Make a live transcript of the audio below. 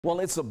Well,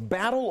 it's a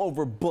battle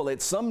over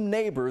bullets. Some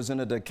neighbors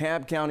in a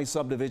DeKalb County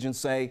subdivision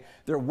say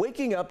they're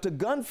waking up to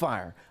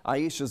gunfire.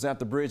 Aisha's at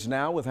the bridge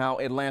now with how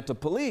Atlanta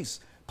police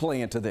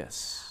play into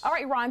this. All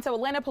right, Ron, so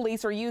Atlanta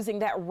police are using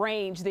that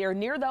range there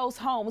near those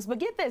homes. But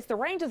get this, the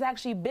range has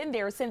actually been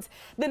there since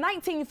the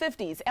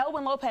 1950s.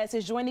 Elwin Lopez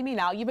is joining me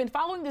now. You've been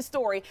following this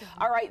story,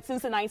 all right,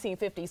 since the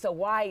 1950s. So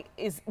why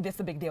is this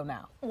a big deal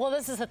now? Well,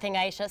 this is the thing,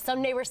 Aisha.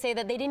 Some neighbors say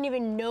that they didn't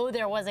even know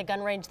there was a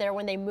gun range there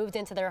when they moved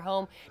into their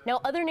home.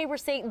 Now, other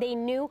neighbors say they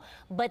knew,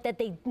 but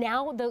that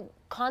now the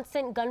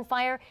constant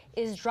gunfire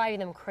is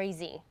driving them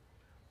crazy.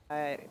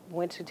 I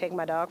went to take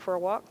my dog for a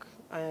walk,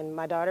 and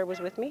my daughter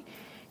was with me.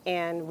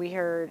 And we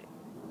heard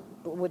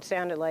what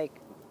sounded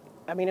like,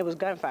 it was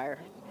gunfire.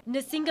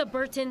 Nasinga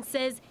Burton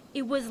says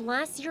it was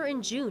last year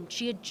in June.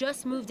 She had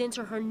just moved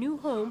into her new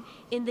home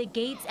in the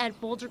gates at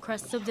Boulder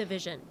Crest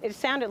subdivision. It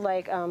sounded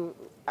like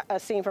a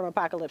scene from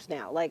Apocalypse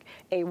Now, like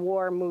a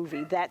war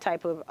movie, that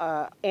type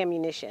of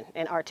ammunition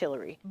and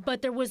artillery.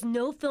 But there was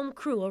no film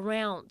crew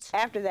around.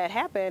 After that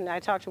happened, I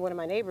talked to one of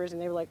my neighbors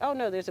and they were like, oh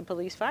no, there's a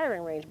police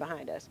firing range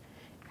behind us.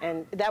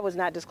 And that was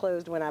not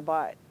disclosed when I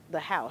bought the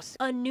house.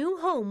 A new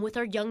home with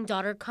our young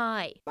daughter,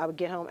 Kai. I would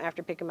get home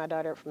after picking my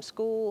daughter up from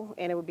school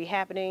and it would be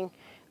happening.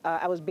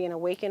 I was being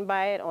awakened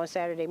by it on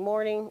Saturday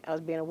morning. I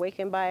was being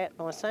awakened by it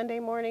on Sunday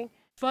morning.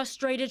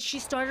 Frustrated, she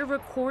started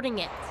recording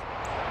it.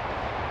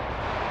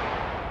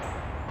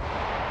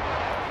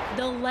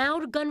 The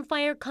loud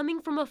gunfire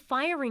coming from a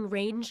firing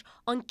range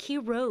on Key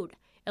Road.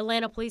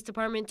 Atlanta Police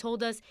Department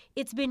told us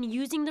it's been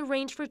using the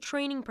range for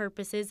training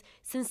purposes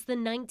since the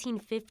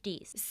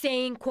 1950s,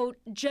 saying, quote,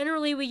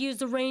 generally we use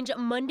the range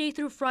Monday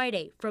through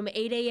Friday from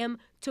 8 a.m.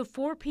 to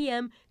 4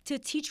 p.m. to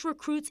teach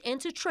recruits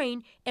and to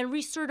train and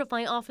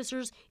recertify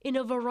officers in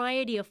a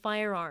variety of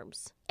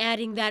firearms.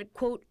 Adding that,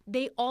 quote,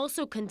 they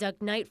also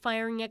conduct night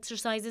firing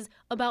exercises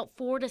about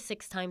 4 to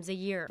 6 times a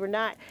year. We're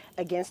not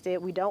against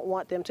it. We don't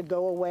want them to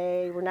go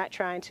away. We're not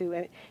trying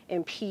to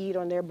impede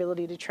on their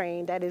ability to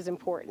train. That is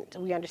important.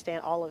 We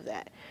understand all of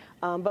that.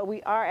 But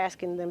we are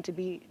asking them to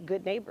be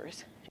good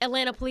neighbors.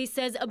 Atlanta police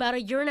says about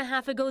a year and a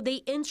half ago,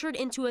 they entered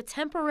into a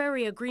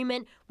temporary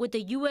agreement with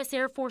the U.S.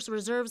 Air Force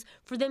Reserves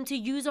for them to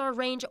use our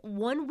range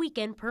one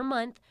weekend per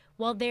month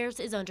while theirs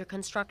is under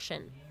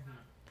construction.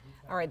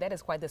 All right, that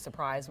is quite the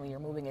surprise when you're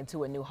moving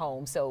into a new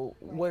home. So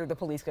what are the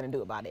police going to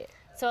do about it?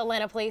 So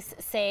Atlanta police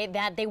say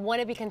that they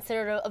want to be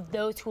considerate of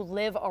those who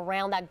live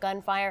around that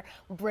gunfire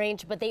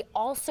range, but they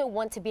also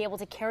want to be able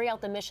to carry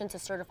out the mission to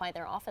certify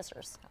their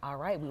officers. All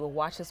right, we will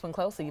watch this one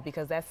closely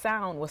because that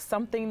sound was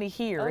something to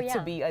hear to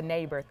be a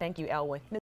neighbor. Thank you, Elwin.